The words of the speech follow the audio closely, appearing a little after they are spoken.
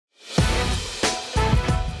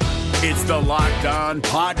It's the Locked On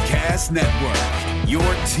Podcast Network, your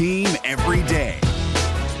team every day.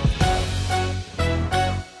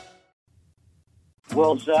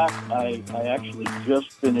 Well, Zach, I actually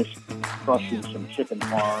just finished crushing some chicken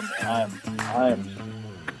parm, and I am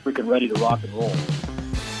freaking ready to rock and roll.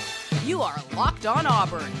 You are Locked On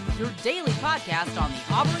Auburn, your daily podcast on the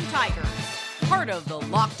Auburn Tigers. Part of the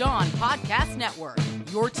Locked On Podcast Network,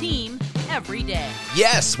 your team every day.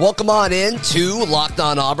 Yes, welcome on in to Locked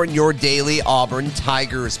On Auburn, your daily Auburn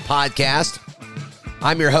Tigers podcast.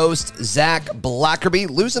 I'm your host, Zach Blackerby.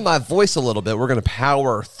 Losing my voice a little bit. We're going to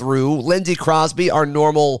power through. Lindsey Crosby, our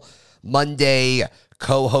normal Monday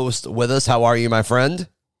co-host with us. How are you, my friend?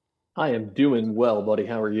 I am doing well, buddy.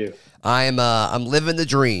 How are you? I'm living the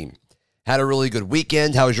dream. Had a really good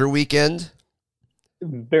weekend. How was your weekend?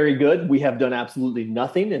 Very good. We have done absolutely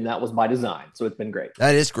nothing, and that was by design. So it's been great.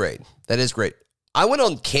 That is great. I went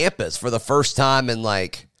on campus for the first time in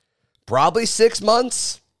probably 6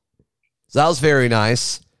 months. So that was very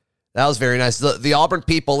nice. The Auburn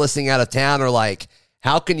people listening out of town are like,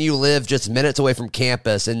 how can you live just minutes away from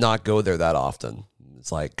campus and not go there that often?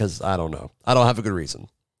 It's like, because I don't know. I don't have a good reason.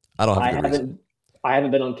 I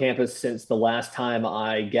haven't been on campus since the last time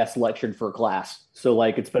I guest lectured for a class. So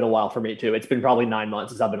it's been a while for me too. It's been probably 9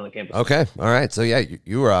 months since I've been on campus. Okay. All right. So yeah,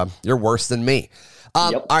 you're worse than me.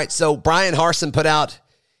 Yep. All right. So Brian Harsin put out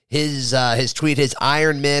his tweet, his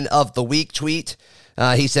Ironman of the Week tweet.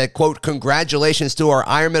 He said, quote, "Congratulations to our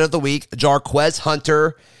Ironman of the Week, Jarquez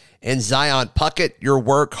Hunter and Zion Puckett.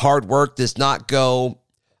 Your hard work does not go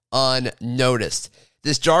unnoticed."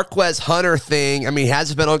 This Jarquez Hunter thing, he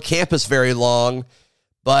hasn't been on campus very long,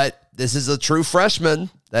 but this is a true freshman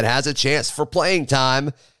that has a chance for playing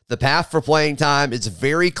time. The path for playing time is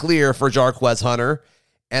very clear for Jarquez Hunter,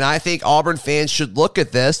 and I think Auburn fans should look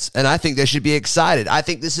at this, and I think they should be excited. I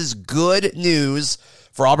think this is good news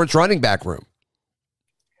for Auburn's running back room.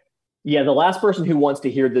 Yeah, the last person who wants to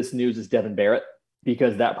hear this news is Devin Barrett,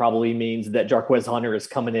 because that probably means that Jarquez Hunter is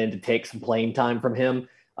coming in to take some playing time from him.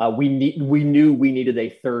 We knew we needed a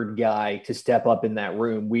third guy to step up in that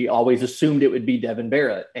room. We always assumed it would be Devin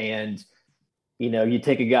Barrett. And, you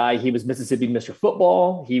take a guy, he was Mississippi Mr.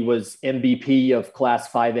 Football. He was MVP of Class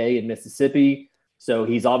 5A in Mississippi. So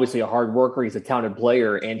he's obviously a hard worker. He's a talented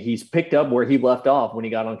player, and he's picked up where he left off when he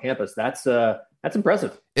got on campus. That's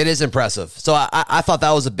impressive. It is impressive. So I thought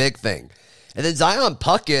that was a big thing. And then Zion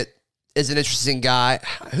Puckett is an interesting guy.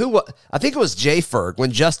 I think it was Jay Ferg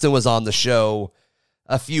when Justin was on the show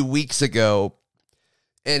a few weeks ago,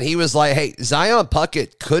 and he was like, hey, Zion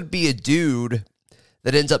Puckett could be a dude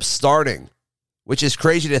that ends up starting, which is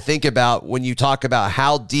crazy to think about when you talk about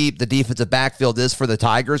how deep the defensive backfield is for the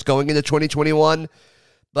Tigers going into 2021.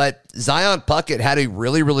 But Zion Puckett had a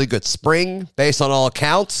really, really good spring based on all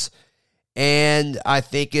accounts. And I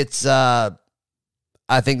think this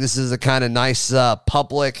is a kind of nice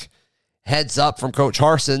public heads up from Coach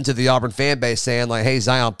Harsin to the Auburn fan base saying hey,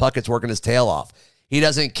 Zion Puckett's working his tail off. He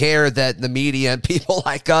doesn't care that the media and people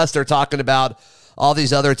like us are talking about all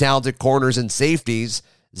these other talented corners and safeties.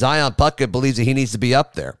 Zion Puckett believes that he needs to be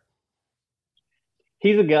up there.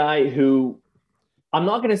 He's a guy who, I'm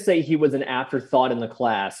not going to say he was an afterthought in the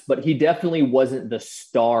class, but he definitely wasn't the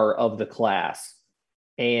star of the class.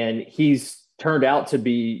 And he's turned out to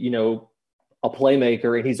be, a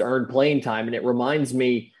playmaker, and he's earned playing time. And it reminds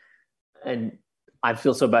me, and I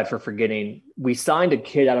feel so bad for forgetting, we signed a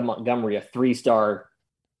kid out of Montgomery, a 3-star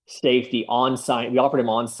safety we offered him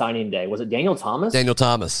on signing day. Was it Daniel Thomas? Daniel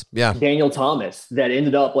Thomas, yeah. Daniel Thomas, that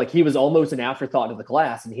ended up he was almost an afterthought to the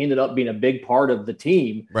class, and he ended up being a big part of the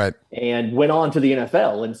team, right? And went on to the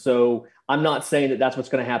NFL. And so I'm not saying that that's what's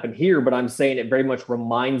going to happen here, but I'm saying it very much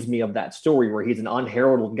reminds me of that story where he's an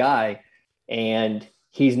unheralded guy, and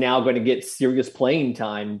he's now going to get serious playing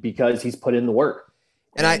time because he's put in the work.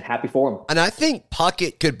 And I'm happy for him. And I think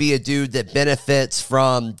Puckett could be a dude that benefits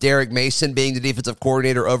from Derek Mason being the defensive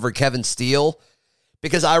coordinator over Kevin Steele,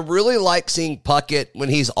 because I really like seeing Puckett when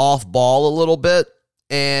he's off ball a little bit.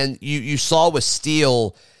 And you saw with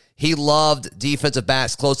Steele, he loved defensive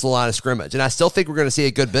backs close to the line of scrimmage. And I still think we're going to see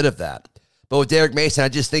a good bit of that. But with Derek Mason, I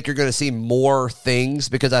just think you're going to see more things,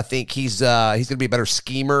 because I think he's going to be a better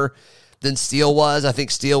schemer than Steele was. I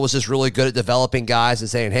think Steele was just really good at developing guys and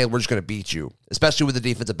saying, hey, we're just going to beat you, especially with the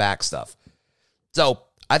defensive back stuff. So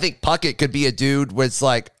I think Puckett could be a dude where it's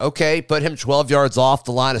okay, put him 12 yards off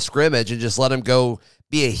the line of scrimmage and just let him go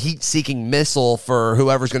be a heat-seeking missile for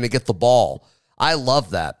whoever's going to get the ball. I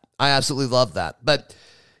love that. I absolutely love that. But,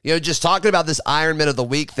 just talking about this Ironman of the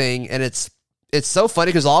Week thing, and it's so funny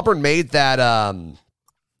because Auburn made that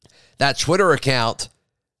Twitter account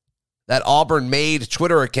that Auburn made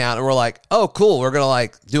Twitter account, and we're like, oh, cool, we're going to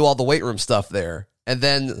like do all the weight room stuff there. And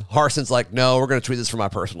then Harson's like, no, we're going to tweet this from my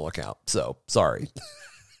personal account. So sorry.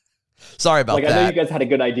 Sorry about that. I know you guys had a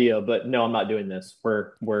good idea, but no, I'm not doing this.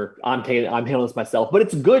 I'm handling this myself. But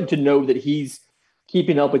it's good to know that he's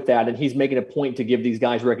keeping up with that, and he's making a point to give these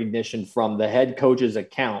guys recognition from the head coach's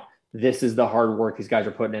account. This is the hard work these guys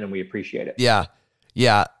are putting in, and we appreciate it. Yeah.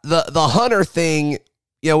 The Hunter thing,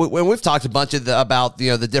 when we've talked a bunch about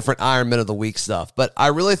the different Ironman of the Week stuff, but I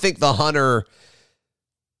really think the Hunter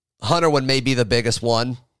one may be the biggest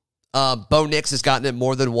one. Bo Nix has gotten it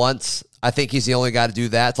more than once. I think he's the only guy to do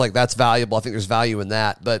that. It's like, that's valuable. I think there's value in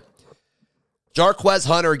that. But Jarquez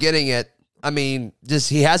Hunter getting it, I mean,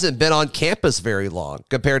 he hasn't been on campus very long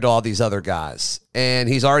compared to all these other guys. And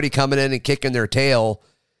he's already coming in and kicking their tail.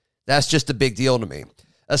 That's just a big deal to me.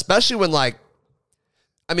 Especially when, the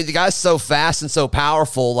guy's so fast and so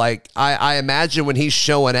powerful. I imagine when he's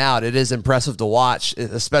showing out, it is impressive to watch,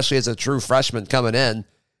 especially as a true freshman coming in.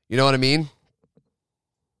 You know what I mean?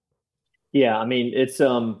 Yeah, I mean,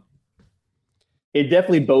 it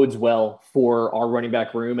definitely bodes well for our running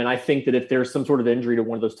back room. And I think that if there's some sort of injury to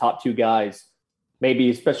one of those top two guys, maybe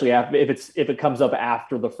especially if it comes up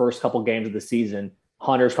after the first couple games of the season,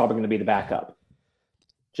 Hunter's probably going to be the backup.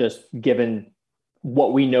 Just given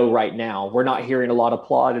what we know right now, we're not hearing a lot of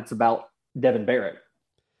plaudits about Devin Barrett.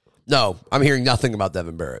 No, I'm hearing nothing about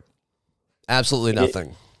Devin Barrett. Absolutely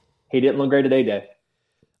nothing. He didn't look great at A-Day.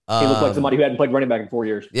 He looked like somebody who hadn't played running back in 4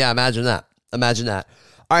 years. Yeah, imagine that.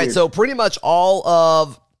 All right, so pretty much all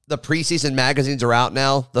of the preseason magazines are out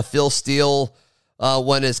now. The Phil Steele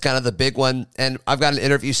one is kind of the big one, and I've got an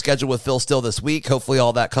interview scheduled with Phil Steele this week. Hopefully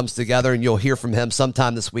all that comes together, and you'll hear from him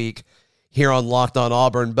sometime this week here on Locked on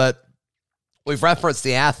Auburn. But we've referenced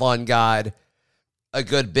the Athlon Guide a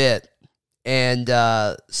good bit, and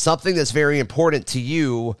something that's very important to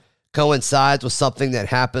you coincides with something that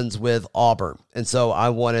happens with Auburn. And so I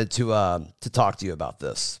wanted to talk to you about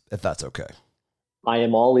this, if that's okay. I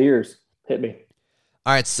am all ears. Hit me.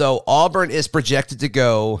 All right, so Auburn is projected to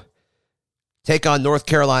go take on North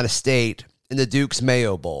Carolina State in the Duke's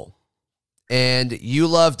Mayo Bowl. And you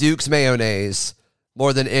love Duke's mayonnaise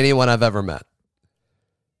more than anyone I've ever met.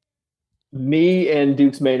 Me and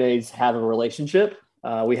Duke's mayonnaise have a relationship.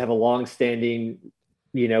 We have a long-standing,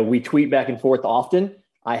 we tweet back and forth often.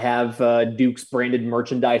 I have Duke's branded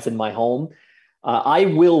merchandise in my home. I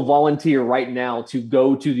will volunteer right now to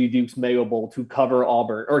go to the Duke's Mayo Bowl to cover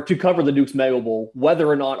Auburn, or to cover the Duke's Mayo Bowl, whether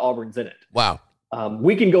or not Auburn's in it. Wow.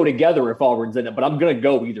 We can go together if Auburn's in it, but I'm going to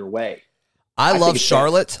go either way. I love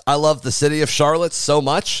Charlotte. I love the city of Charlotte so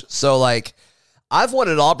much. So, I've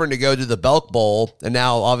wanted Auburn to go to the Belk Bowl, and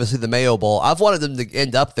now, obviously, the Mayo Bowl. I've wanted them to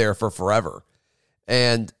end up there for forever.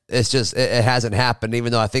 And it's just, it hasn't happened,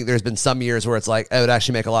 even though I think there's been some years where it's like, it would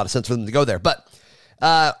actually make a lot of sense for them to go there. But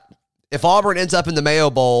if Auburn ends up in the Mayo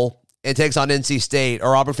Bowl and takes on NC State,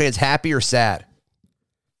 are Auburn fans happy or sad?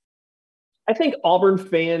 I think Auburn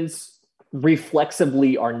fans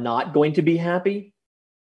reflexively are not going to be happy,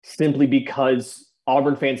 simply because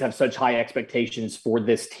Auburn fans have such high expectations for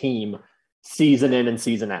this team season in and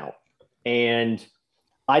season out. And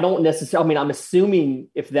I don't necessarily, I'm assuming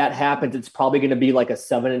if that happens, it's probably going to be like a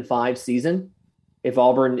 7-5 season if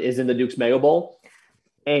Auburn is in the Duke's Mayo Bowl.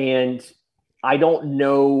 And I don't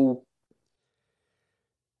know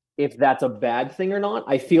if that's a bad thing or not.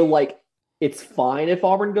 I feel like it's fine if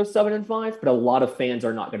Auburn goes 7-5, but a lot of fans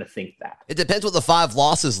are not going to think that. It depends what the 5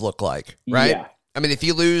 losses look like, right? Yeah. If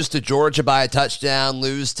you lose to Georgia by a touchdown,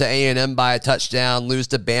 lose to A&M by a touchdown, lose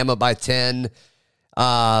to Bama by 10,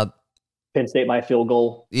 Penn State by a field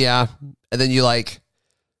goal. Yeah. And then you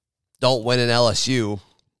don't win in LSU.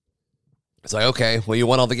 It's like, okay, well, you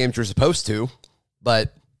won all the games you're supposed to,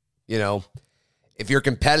 but if you're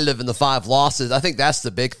competitive in the 5 losses, I think that's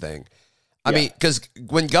the big thing. I mean, because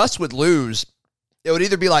when Gus would lose, it would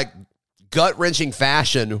either be gut-wrenching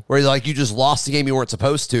fashion where you just lost the game you weren't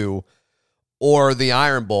supposed to, or the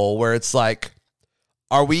Iron Bowl where it's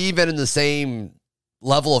are we even in the same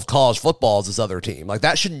level of college football as this other team?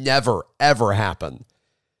 That should never, ever happen.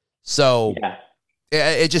 So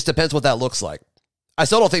it just depends what that looks like. I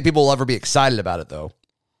still don't think people will ever be excited about it, though.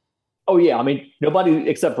 Oh, yeah. Nobody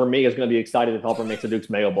except for me is going to be excited if Auburn makes a Duke's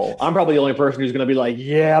Mayo Bowl. I'm probably the only person who's going to be like,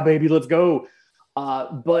 yeah, baby, let's go.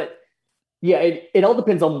 But, yeah, it all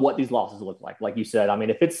depends on what these losses look like. Like you said,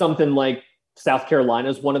 if it's something like South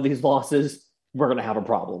Carolina's one of these losses, we're going to have a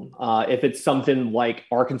problem. If it's something like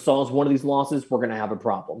Arkansas is one of these losses, we're going to have a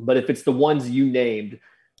problem. But if it's the ones you named,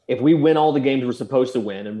 if we win all the games we're supposed to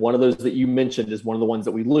win, and one of those that you mentioned is one of the ones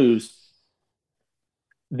that we lose,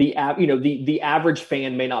 the average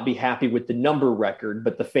fan may not be happy with the number record,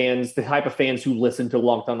 but the type of fans who listen to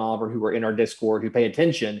Locked on Auburn, who are in our Discord, who pay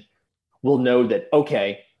attention, will know that,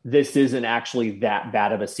 okay, this isn't actually that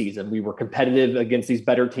bad of a season. We were competitive against these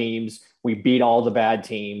better teams. We beat all the bad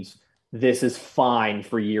teams. This is fine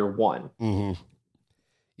for year one. Mm-hmm.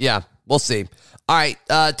 Yeah, we'll see. All right,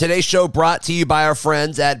 today's show brought to you by our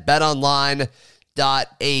friends at BetOnline.ag,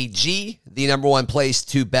 the number one place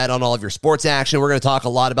to bet on all of your sports action. We're going to talk a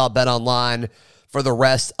lot about BetOnline for the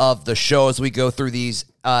rest of the show as we go through these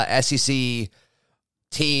SEC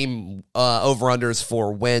team over-unders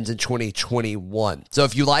for wins in 2021. So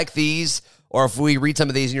if you like these, or if we read some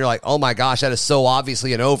of these and you're like, oh my gosh, that is so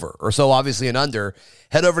obviously an over or so obviously an under,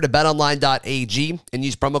 head over to betonline.ag and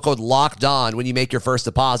use promo code LOCKEDON when you make your first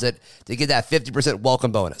deposit to get that 50%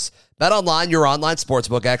 welcome bonus. BetOnline, your online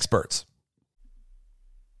sportsbook experts.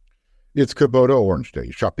 It's Kubota Orange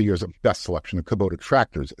Day. Shop the year's best selection of Kubota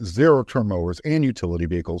tractors, zero-turn mowers, and utility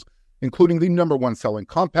vehicles, including the number one selling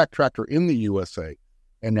compact tractor in the USA.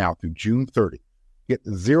 And now through June 30, get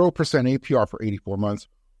 0% APR for 84 months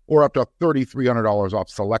or up to $3,300 off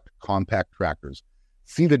select compact tractors.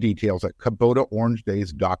 See the details at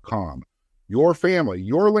KubotaOrangeDays.com. Your family,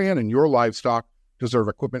 your land, and your livestock deserve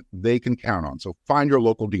equipment they can count on. So find your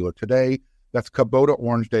local dealer today. That's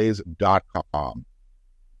KubotaOrangeDays.com.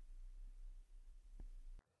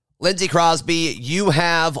 Lindsey Crosby, you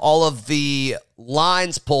have all of the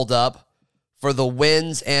lines pulled up for the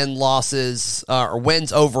wins and losses, or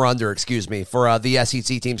wins over under, for the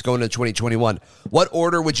SEC teams going into 2021. What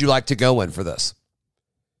order would you like to go in for this?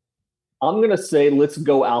 I'm going to say let's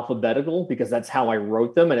go alphabetical because that's how I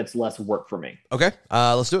wrote them and it's less work for me. Okay,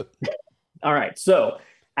 let's do it. All right, so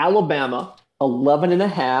Alabama,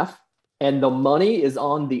 11.5, and the money is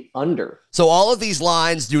on the under. So all of these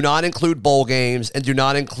lines do not include bowl games and do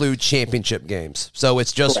not include championship games. So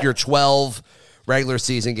it's just Correct. Your 12 regular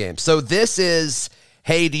season games. So this is,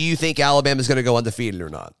 hey, do you think Alabama's going to go undefeated or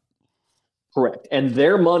not? Correct. And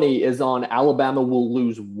their money is on Alabama will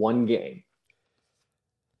lose one game.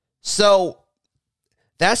 So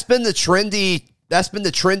that's been the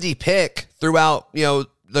trendy pick throughout,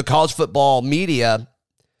 the college football media.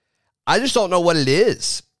 I just don't know what it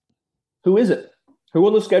is. Who is it? Who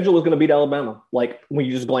on the schedule is going to beat Alabama? Like when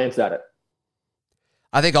you just glance at it.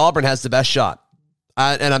 I think Auburn has the best shot.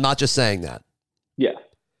 And I'm not just saying that. Yeah.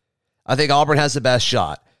 I think Auburn has the best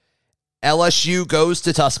shot. LSU goes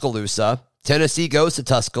to Tuscaloosa. Tennessee goes to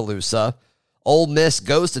Tuscaloosa. Ole Miss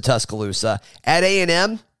goes to Tuscaloosa. At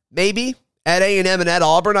A&M, maybe. At A&M and at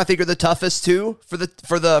Auburn, I think are the toughest two for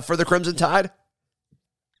the Crimson Tide.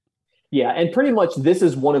 Yeah, and pretty much this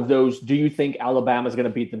is one of those, do you think Alabama's going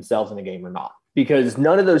to beat themselves in a game or not? Because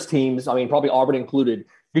none of those teams, I mean, probably Auburn included,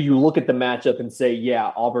 do you look at the matchup and say,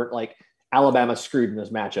 yeah, Auburn, like Alabama's screwed in this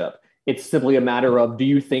matchup? It's simply a matter of, do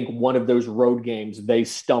you think one of those road games, they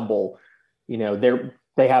stumble, they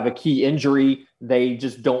have a key injury, they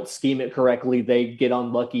just don't scheme it correctly, they get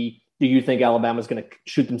unlucky. Do you think Alabama's going to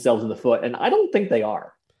shoot themselves in the foot? And I don't think they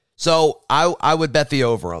are. So I would bet the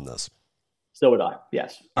over on this. So would I,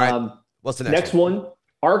 yes. All right. What's the next one?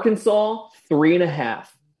 Arkansas, 3.5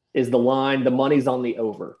 is the line. The money's on the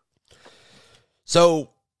over.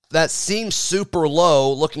 So that seems super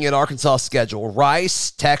low looking at Arkansas' schedule.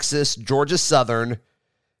 Rice, Texas, Georgia Southern,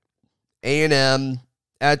 A&M,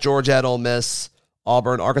 at Georgia, at Ole Miss,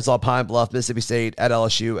 Auburn, Arkansas, Pine Bluff, Mississippi State, at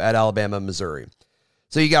LSU, at Alabama, Missouri.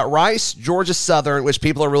 So you got Rice, Georgia Southern, which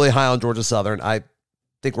people are really high on Georgia Southern. I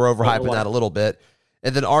think we're overhyping that a little bit.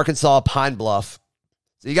 And then Arkansas, Pine Bluff.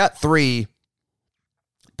 So you got 3,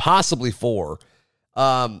 possibly 4.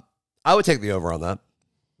 I would take the over on that.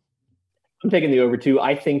 I'm taking the over too.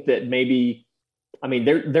 I think that maybe,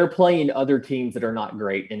 they're playing other teams that are not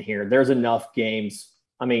great in here. There's enough games.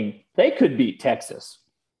 They could beat Texas.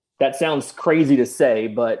 That sounds crazy to say,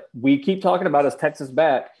 but we keep talking about as Texas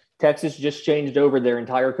back. Texas just changed over their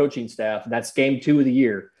entire coaching staff, and that's game 2 of the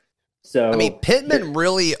year. So Pittman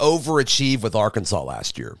really overachieved with Arkansas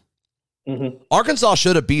last year. Mm-hmm. Arkansas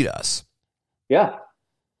should have beat us. Yeah.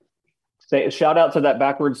 Say shout out to that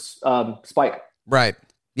backwards spike. Right.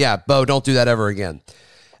 Yeah, Bo, don't do that ever again.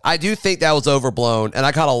 I do think that was overblown, and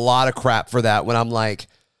I got a lot of crap for that when I'm like,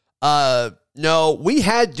 no, we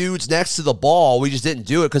had dudes next to the ball. We just didn't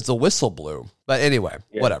do it because the whistle blew. But anyway,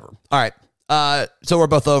 whatever. All right. So we're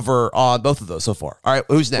both over on both of those so far. All right,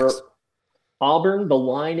 who's next? Auburn, the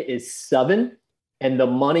line is 7, and the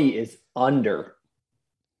money is under.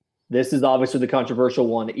 This is obviously the controversial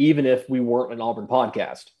one, even if we weren't an Auburn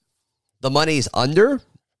podcast. The money's under?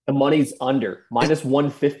 The money's under. Minus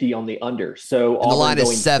 150 on the under. So the line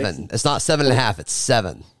is 7. It's not 7.5. It's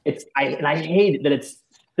 7. I hate that it's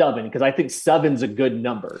 7 because I think 7's a good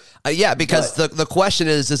number. Yeah, because the question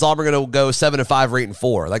is Auburn going to go 7-5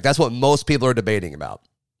 or 8-4? Like that's what most people are debating about.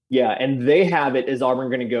 Yeah, and they have it as Auburn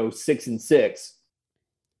going to go 6-6.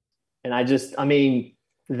 And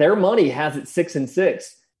their money has it 6-6.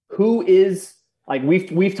 Who is like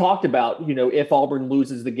we've talked about, if Auburn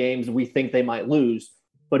loses the games we think they might lose,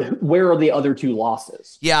 but where are the other 2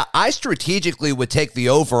 losses? Yeah, I strategically would take the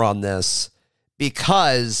over on this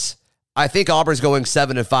because I think Auburn's going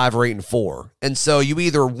 7-5 or 8-4. And so you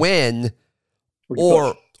either win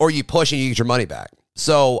or you push and you get your money back.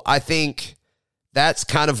 So I think that's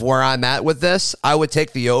kind of where I'm at with this. I would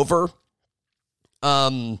take the over.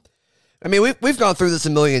 We've gone through this a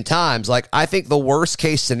million times. Like, I think the worst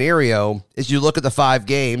case scenario is you look at the 5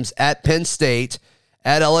 games at Penn State,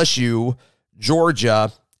 at LSU,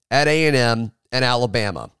 Georgia, at A&M, and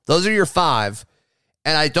Alabama. Those are your 5,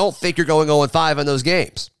 and I don't think you're going 0-5 in those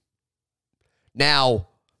games. Now,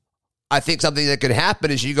 I think something that could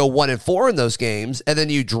happen is you go 1-4 in those games, and then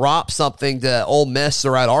you drop something to Ole Miss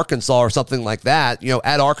or at Arkansas or something like that.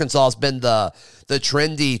 At Arkansas has been the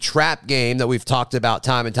trendy trap game that we've talked about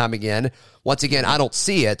time and time again. Once again, I don't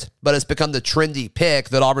see it, but it's become the trendy pick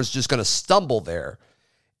that Auburn's just going to stumble there.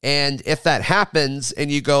 And if that happens and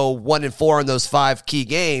you go 1-4 in those 5 key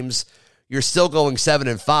games, you're still going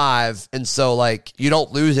 7-5. And so, like, you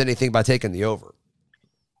don't lose anything by taking the over.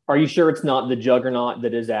 Are you sure it's not the juggernaut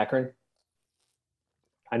that is Akron?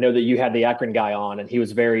 I know that you had the Akron guy on, and he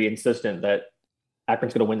was very insistent that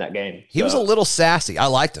Akron's going to win that game. He was a little sassy. I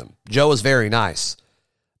liked him. Joe was very nice.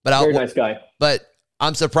 Very nice guy. But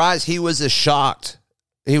I'm surprised he was as shocked.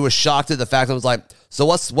 He was shocked at the fact that I was like, so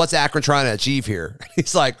what's Akron trying to achieve here?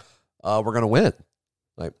 He's like, we're going to win.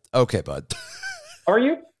 Like, okay, bud. Are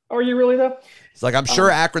you? Are you really, though? It's like, I'm sure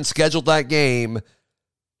Akron scheduled that game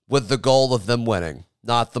with the goal of them winning,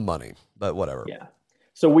 not the money, but whatever. Yeah.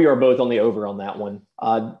 So we are both on the over on that one.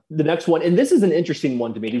 The next one, and this is an interesting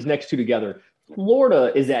one to me, these next 2 together.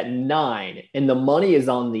 Florida is at 9, and the money is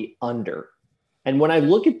on the under. And when I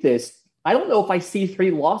look at this, I don't know if I see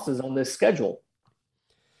 3 losses on this schedule.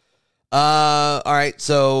 All right,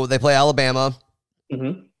 so they play Alabama.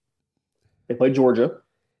 Mm-hmm. They play Georgia.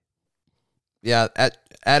 Yeah, at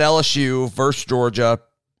LSU versus Georgia.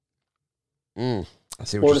 I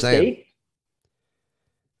see what Florida you're saying.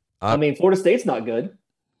 State? Florida State's not good.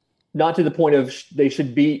 Not to the point of they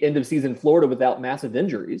should be end of season Florida without massive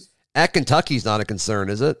injuries. At Kentucky's not a concern,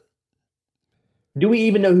 is it? Do we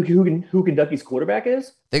even know who Kentucky's quarterback is?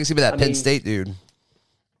 I think it's going to be that Penn State dude.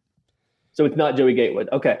 So it's not Joey Gatewood.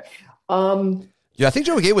 Okay. Yeah, I think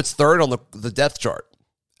Joey Gatewood's 3rd on the depth chart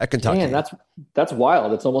at Kentucky. Man, that's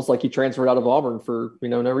wild. It's almost like he transferred out of Auburn for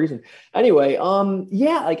no reason. Anyway,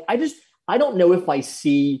 I don't know if I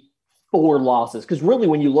see 4 losses because really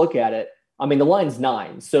when you look at it, the line's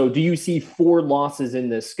 9. So do you see 4 losses in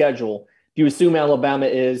this schedule? Do you assume Alabama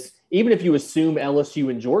is, even if you assume LSU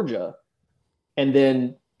and Georgia, and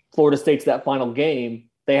then Florida State's that final game,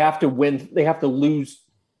 they have to win. They have to lose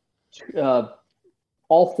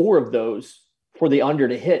all 4 of those for the under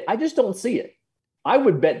to hit. I just don't see it. I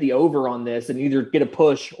would bet the over on this and either get a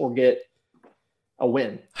push or get a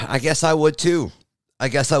win. I guess I would too.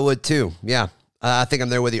 Yeah. I think I'm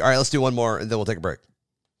there with you. All right, let's do one more and then we'll take a break.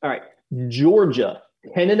 All right. Georgia,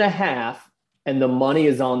 10.5, and the money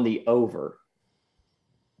is on the over.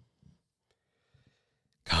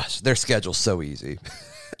 Gosh, their schedule's so easy.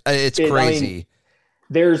 It's crazy.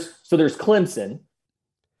 There's Clemson.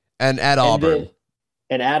 And at Auburn.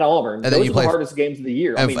 And at Auburn. And those are the hardest games of the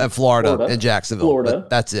year. And Florida and Jacksonville. Florida. But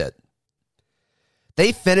that's it.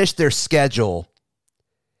 They finished their schedule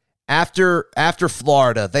after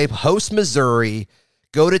Florida. They host Missouri,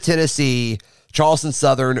 go to Tennessee, Charleston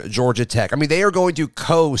Southern, Georgia Tech. They are going to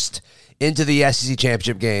coast into the SEC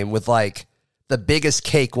championship game with like the biggest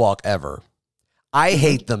cakewalk ever. I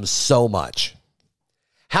hate them so much.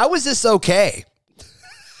 How is this okay?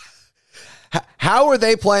 How are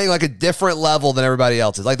they playing like a different level than everybody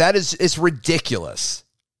else is? Like it's ridiculous.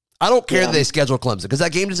 I don't care that they schedule Clemson because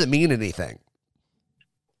that game doesn't mean anything.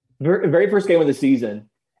 Very first game of the season.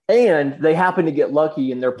 And they happen to get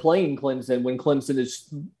lucky and they're playing Clemson when Clemson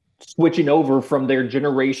is switching over from their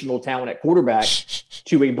generational talent at quarterback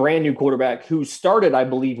to a brand new quarterback who started, I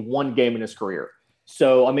believe, 1 game in his career.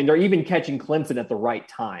 So, they're even catching Clemson at the right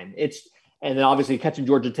time. And then obviously catching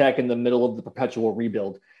Georgia Tech in the middle of the perpetual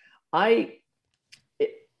rebuild. I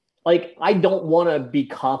don't want to be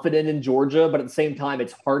confident in Georgia, but at the same time,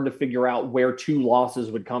 it's hard to figure out where 2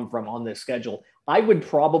 losses would come from on this schedule. I would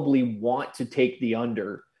probably want to take the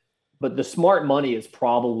under, but the smart money is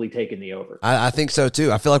probably taking the over. I think so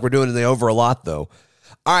too. I feel like we're doing the over a lot though.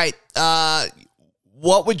 All right.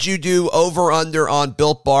 What would you do over under on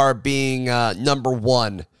Built Bar being number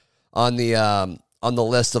one on the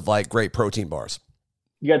list of like great protein bars?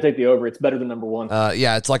 You got to take the over. It's better than number one.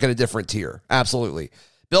 Yeah, it's like in a different tier. Absolutely.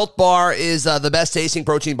 Built Bar is the best tasting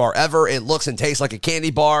protein bar ever. It looks and tastes like a candy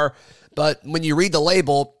bar, but when you read the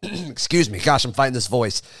label, excuse me, gosh, I'm fighting this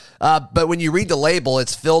voice. But when you read the label,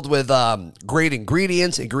 it's filled with great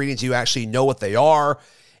ingredients you actually know what they are.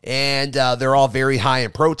 And they're all very high in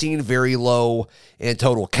protein, very low in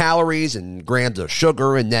total calories and grams of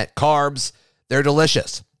sugar and net carbs. They're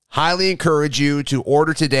delicious. Highly encourage you to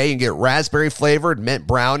order today and get raspberry flavored mint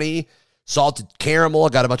brownie, salted caramel. I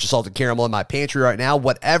got a bunch of salted caramel in my pantry right now.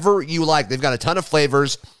 Whatever you like. They've got a ton of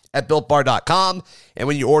flavors at BuiltBar.com. And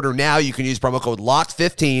when you order now, you can use promo code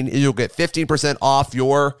LOCKED15 and you'll get 15% off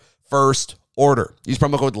your first order. Use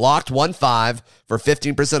promo code LOCKED15 for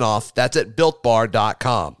 15% off. That's at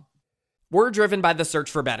BuiltBar.com. We're driven by the search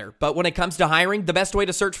for better, but when it comes to hiring, the best way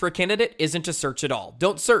to search for a candidate isn't to search at all.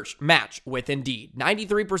 Don't search, match with Indeed.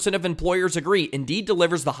 93% of employers agree Indeed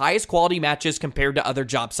delivers the highest quality matches compared to other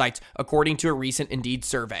job sites, according to a recent Indeed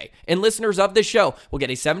survey. And listeners of this show will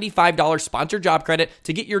get a $75 sponsored job credit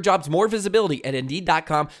to get your jobs more visibility at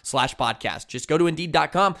Indeed.com/podcast. Just go to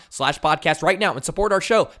Indeed.com/podcast right now and support our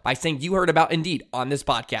show by saying you heard about Indeed on this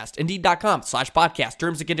podcast. Indeed.com/podcast.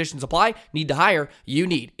 Terms and conditions apply. Need to hire? You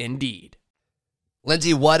need Indeed.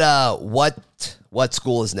 Lindsay, what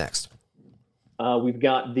school is next? We've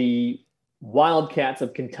got the Wildcats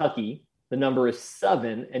of Kentucky. The number is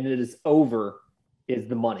 7, and it is over is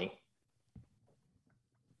the money.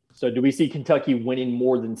 So do we see Kentucky winning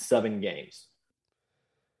more than 7 games?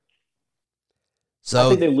 So I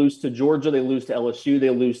think they lose to Georgia, they lose to LSU,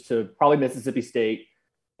 they lose to probably Mississippi State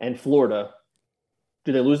and Florida.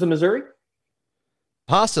 Do they lose to Missouri?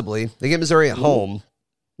 Possibly. They get Missouri at home.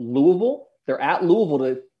 Louisville? They're at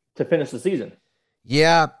Louisville to finish the season.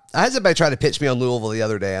 Yeah, I had somebody try to pitch me on Louisville the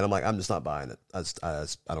other day, and I'm like, I'm just not buying it. I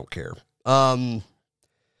don't care. I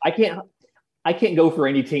can't go for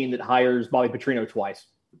any team that hires Bobby Petrino twice.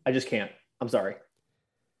 I just can't. I'm sorry.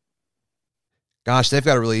 Gosh, they've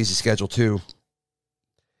got a really easy schedule too.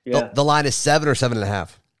 Yeah, The line is 7 or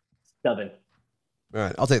 7.5. 7. All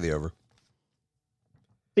right, I'll take the over.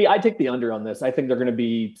 See, I take the under on this. I think they're going to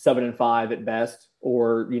be 7-5 at best,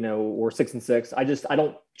 or 6-6. I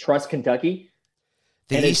don't trust Kentucky.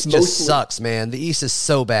 The East just sucks, man. The East is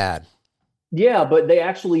so bad. Yeah, but they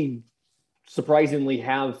actually surprisingly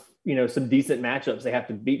have some decent matchups they have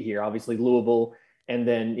to beat here. Obviously Louisville, and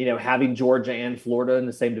then having Georgia and Florida in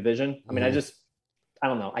the same division. I mean, I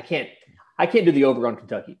don't know. I can't do the over on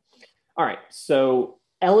Kentucky. All right, so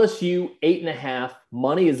LSU 8.5.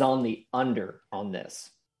 Money is on the under on this.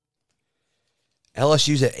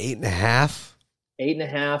 LSU's at 8.5.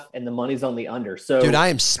 8.5, and the money's on the under. So, dude, I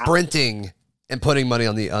am sprinting and putting money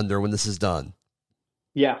on the under when this is done.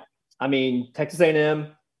 Yeah, I mean, Texas A&M,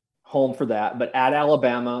 home for that. But at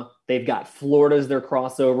Alabama, they've got Florida as their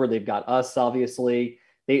crossover. They've got us, obviously.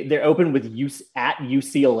 They're open with at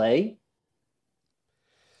UCLA.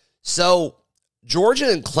 So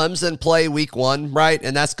Georgia and Clemson play week 1, right?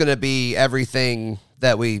 And that's going to be everything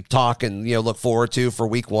that we talk and look forward to for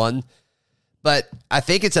week 1. But I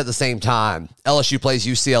think it's at the same time. LSU plays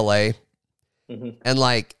UCLA. Mm-hmm.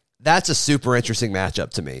 And that's a super interesting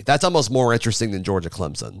matchup to me. That's almost more interesting than Georgia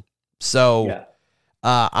Clemson. So yeah.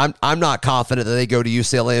 I'm not confident that they go to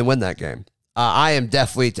UCLA and win that game. I am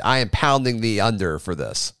pounding the under for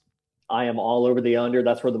this. I am all over the under.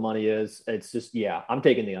 That's where the money is. It's just, I'm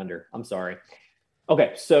taking the under. I'm sorry.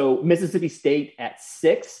 Okay, so Mississippi State at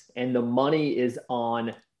 6, and the money is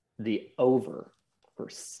on the over for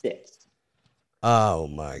 6. Oh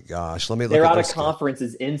my gosh. Let me look They're at out of conference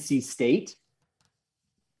is NC State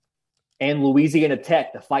and Louisiana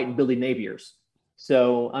Tech, the fighting Billy Napiers.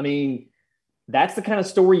 So, I mean, that's the kind of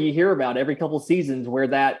story you hear about every couple of seasons, where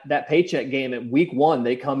that paycheck game at week 1,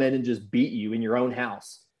 they come in and just beat you in your own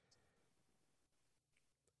house.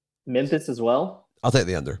 Memphis as well. I'll take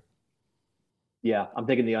the under. Yeah, I'm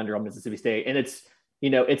taking the under on Mississippi State. And it's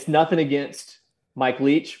nothing against Mike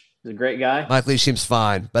Leach. He's a great guy. Mike Leach seems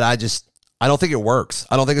fine, but I don't think it works.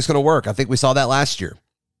 I don't think it's going to work. I think we saw that last year.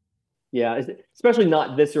 Yeah, especially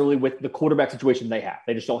not this early with the quarterback situation they have.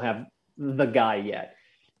 They just don't have the guy yet.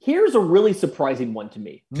 Here's a really surprising one to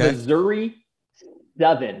me. Okay. Missouri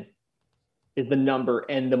 7 is the number,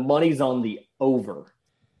 and the money's on the over.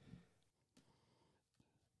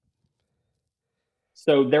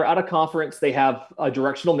 So they're out of conference. They have a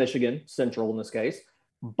directional Michigan, Central in this case,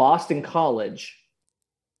 Boston College.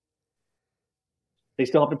 They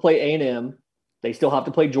still have to play A&M. They still have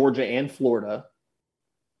to play Georgia and Florida.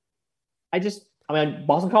 I mean,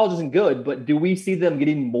 Boston College isn't good, but do we see them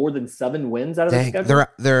getting more than 7 wins out of the schedule?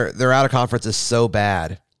 Their out of conference is so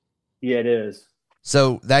bad. Yeah, it is.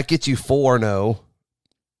 So that gets you 4-0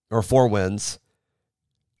 or 4 wins.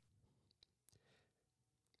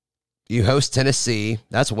 You host Tennessee.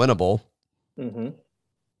 That's winnable. Mm-hmm.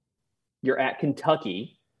 You're at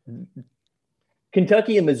Kentucky.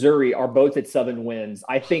 Kentucky and Missouri are both at 7 wins.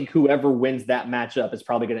 I think whoever wins that matchup is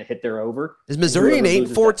probably going to hit their over. Is Missouri an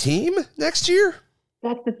 8-4 team next year?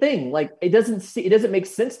 That's the thing. Like, it doesn't make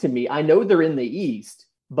sense to me. I know they're in the East,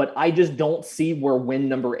 but I just don't see where win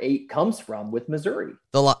number 8 comes from with Missouri.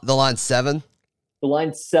 The line's 7. The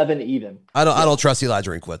line's 7 even. I don't trust Eli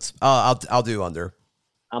Drinkwitz. I'll do under.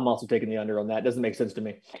 I'm also taking the under on that. Doesn't make sense to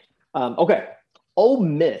me. Okay. Ole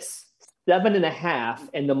Miss 7.5,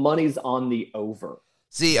 and the money's on the over.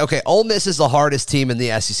 See, okay, Ole Miss is the hardest team in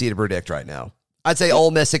the SEC to predict right now. I'd say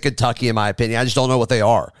Ole Miss and Kentucky, in my opinion. I just don't know what they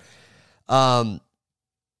are. Ole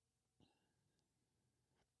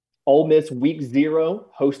Miss week 0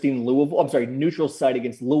 hosting Louisville. I'm sorry, neutral site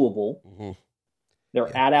against Louisville. Mm-hmm.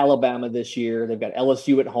 They're at Alabama this year. They've got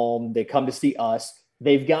LSU at home. They come to see us.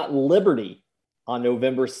 They've got Liberty on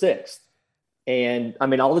November 6th. And I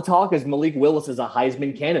mean, all the talk is Malik Willis is a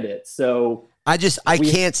Heisman candidate. So I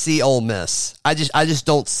can't see Ole Miss. I just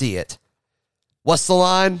don't see it. What's the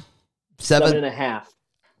line? 7.5.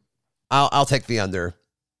 I'll take the under.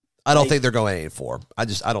 I don't think they're going 8-4. I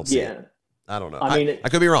don't see it. I don't know. I mean, I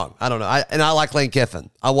could be wrong. I don't know. I like Lane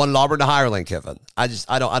Kiffin. I wanted Auburn to hire Lane Kiffin. I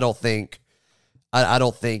don't think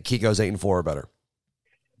he goes 8-4 or better.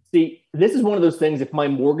 See, this is one of those things. If my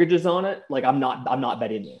mortgage is on it, like I'm not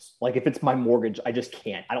betting this. Like if it's my mortgage, I just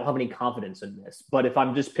can't. I don't have any confidence in this. But if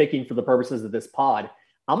I'm just picking for the purposes of this pod,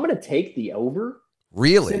 I'm going to take the over.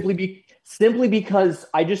 Really? Simply because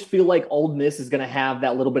I just feel like Ole Miss is going to have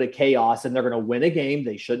that little bit of chaos, and they're going to win a game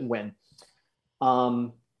they shouldn't win.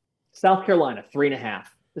 South Carolina 3.5.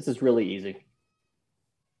 This is really easy.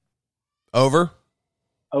 Over.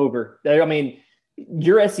 I mean,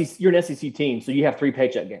 you're an SEC team, so you have 3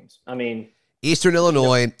 paycheck games. I mean, Eastern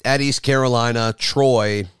Illinois, at East Carolina,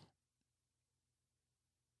 Troy,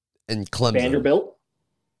 and Clemson. Vanderbilt.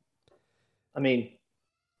 I mean,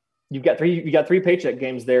 you got 3 paycheck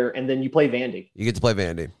games there, and then you play Vandy. You get to play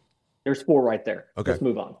Vandy. There's 4 right there. Okay. Let's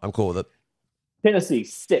move on. I'm cool with it. Tennessee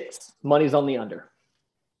 6. Money's on the under.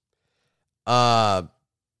 Yeah.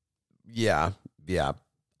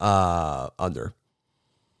 Under.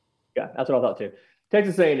 Yeah, that's what I thought too.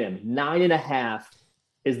 Texas A&M 9.5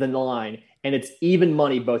 is the line, and it's even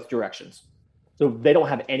money both directions. So they don't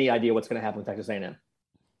have any idea what's going to happen with Texas A&M.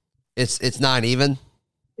 It's 9 even.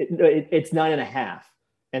 It's 9.5,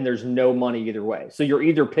 and there's no money either way. So you're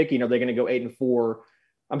either picking: are they going to go 8-4?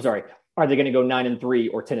 I'm sorry, are they going to go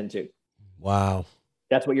 9-3 or 10-2? Wow,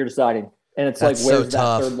 that's what you're deciding. And it's that's like, where's so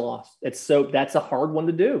that third loss? That's a hard one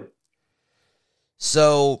to do.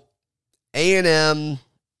 So A&M.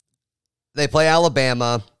 They play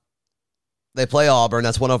Alabama. They play Auburn.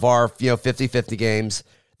 That's one of our 50-50 games.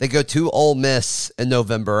 They go to Ole Miss in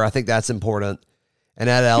November. I think that's important. And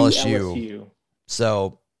at LSU.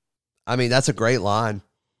 So, I mean, that's a great line.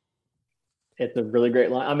 It's a really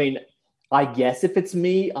great line. I mean, I guess if it's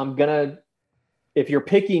me, if you're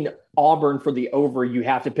picking Auburn for the over, you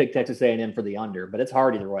have to pick Texas A&M for the under. But it's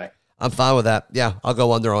hard either way. I'm fine with that. Yeah, I'll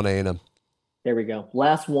go under on A&M. There we go.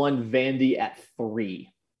 Last one, Vandy at 3.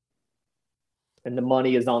 And the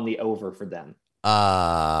money is on the over for them.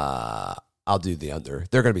 I'll do the under.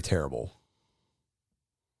 They're going to be terrible.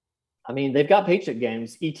 I mean, they've got paycheck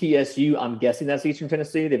games. ETSU, I'm guessing that's Eastern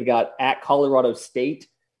Tennessee. They've got at Colorado State.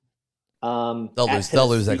 They'll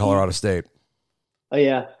lose at Colorado State. Oh,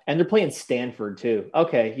 yeah. And they're playing Stanford, too.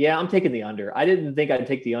 Okay, yeah, I'm taking the under. I didn't think I'd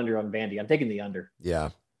take the under on Vandy. I'm taking the under. Yeah.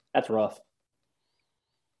 That's rough.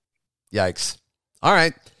 Yikes. All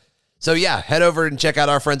right. So, yeah, head over and check out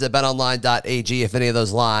our friends at betonline.ag if any of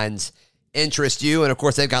those lines interest you. And, of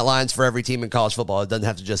course, they've got lines for every team in college football. It doesn't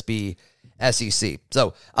have to just be SEC.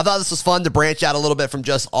 So, I thought this was fun to branch out a little bit from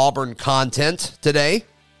just Auburn content today.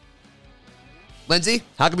 Lindsay,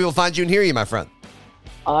 how can people find you and hear you, my friend?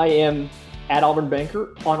 I am at Auburn Banker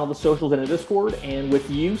on all the socials and the Discord, and with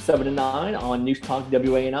you, 7 to 9 on News Talk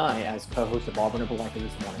WANI as co-host of Auburn Opelika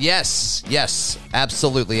this morning. Yes,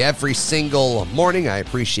 absolutely. Every single morning. I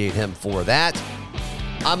appreciate him for that.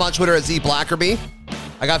 I'm on Twitter at ZBlackerby.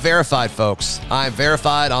 I got verified, folks. I'm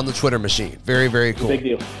verified on the Twitter machine. Very, very cool. Big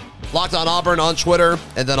deal. Locked on Auburn on Twitter,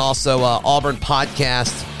 and then also Auburn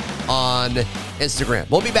Podcast on Instagram.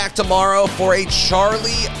 We'll be back tomorrow for a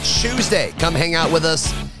Charlie Tuesday. Come hang out with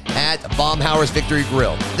us at Baumhauer's Victory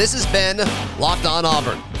Grill. This has been Locked on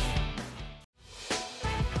Auburn.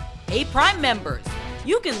 Hey, Prime members,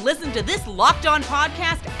 you can listen to this Locked On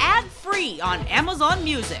podcast ad-free on Amazon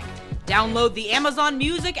Music. Download the Amazon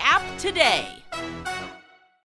Music app today.